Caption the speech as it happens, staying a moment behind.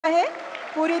है।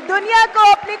 पूरी दुनिया को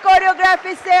अपनी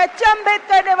कोरियोग्राफी से अचंभित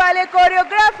करने वाले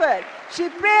कोरियोग्राफर श्री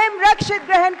प्रेम रक्षित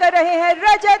ग्रहण कर रहे हैं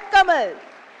रजत कमल।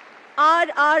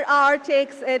 RRR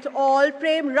takes it all.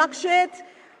 Prem Rakshith,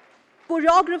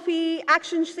 choreography,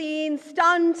 action scenes,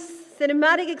 stunts,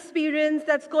 cinematic experience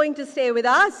that's going to stay with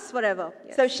us forever.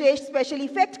 Yes. सर्वश्रेष्ठ स्पेशल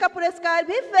इफेक्ट का पुरस्कार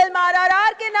भी फिल्म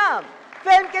RRR के नाम।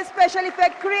 फिल्म के special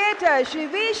effect creator Shri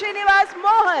we Srinivas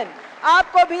Mohan,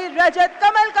 आपको भी रजत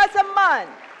कमल का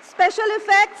सम्मान। Special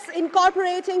effects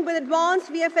incorporating with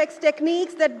advanced VFX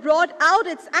techniques that brought out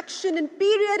its action and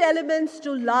period elements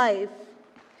to life.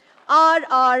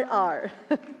 RRR.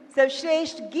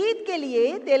 सर्वश्रेष्ठ गीत के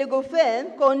लिए तेलुगु फिल्म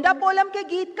कोंडा पोलम के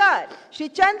गीतकार श्री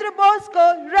चंद्र बोस को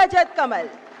रजत कमल।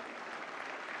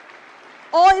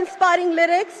 Awe-inspiring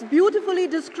lyrics beautifully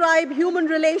describe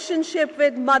human relationship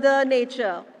with Mother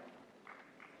Nature.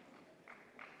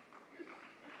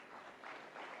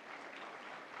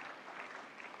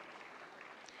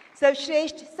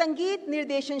 सर्वश्रेष्ठ संगीत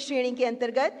निर्देशन श्रेणी के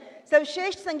अंतर्गत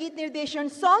सर्वश्रेष्ठ संगीत निर्देशन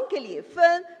सॉन्ग के लिए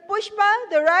film Pushpa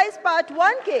the rise part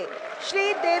 1 के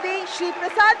श्री देवी श्री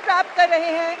प्रसाद प्राप्त कर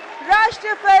रहे हैं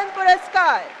राष्ट्रीय फिल्म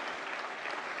पुरस्कार।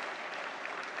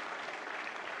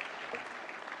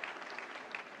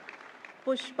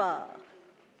 Pushpa.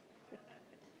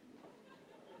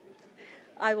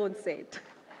 I won't say it.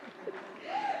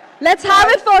 Let's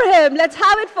have it for him. Let's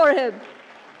have it for him.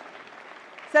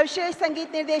 सर्वश्रेष्ठ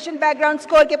संगीत निर्देशन बैकग्राउंड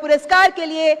स्कोर के पुरस्कार के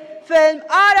लिए फिल्म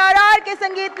RRR के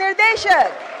संगीत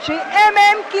निर्देशक श्री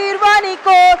MM कीरवानी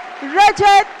को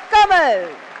रजत कमल।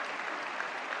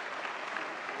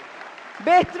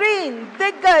 बेहतरीन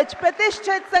दिग्गज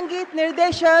प्रतिष्ठित संगीत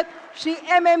निर्देशक श्री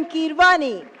MM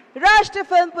कीरवानी राष्ट्रीय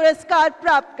फिल्म पुरस्कार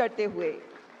प्राप्त करते हुए।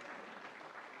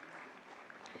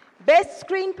 बेस्ट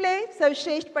स्क्रीन प्ले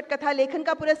सर्वश्रेष्ठ पटकथा लेखन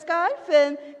का पुरस्कार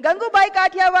फिल्म गंगूबाई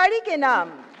काठियावाड़ी के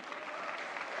नाम।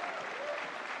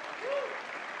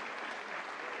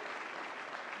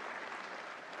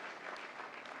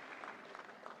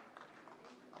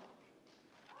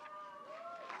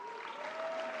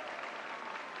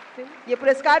 ये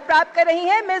पुरस्कार प्राप्त कर रही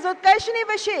हैं मिस उत्कर्षिणी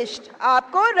वशिष्ठ,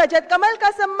 आपको रजत कमल का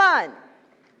सम्मान।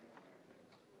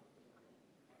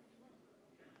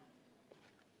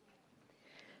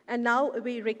 And now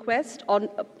we request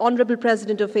Honorable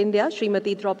President of India,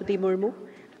 Srimati Draupadi Murmu,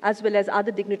 as well as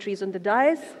other dignitaries on the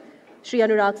dais, Shri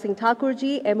Anurag Singh Thakur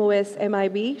ji, MOS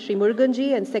MIB, Shri Murugan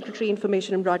ji, and Secretary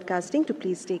Information and Broadcasting to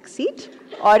please take seat.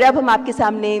 और अब हम आपके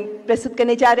सामने प्रस्तुत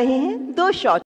करने जा रहे हैं 2 शॉट।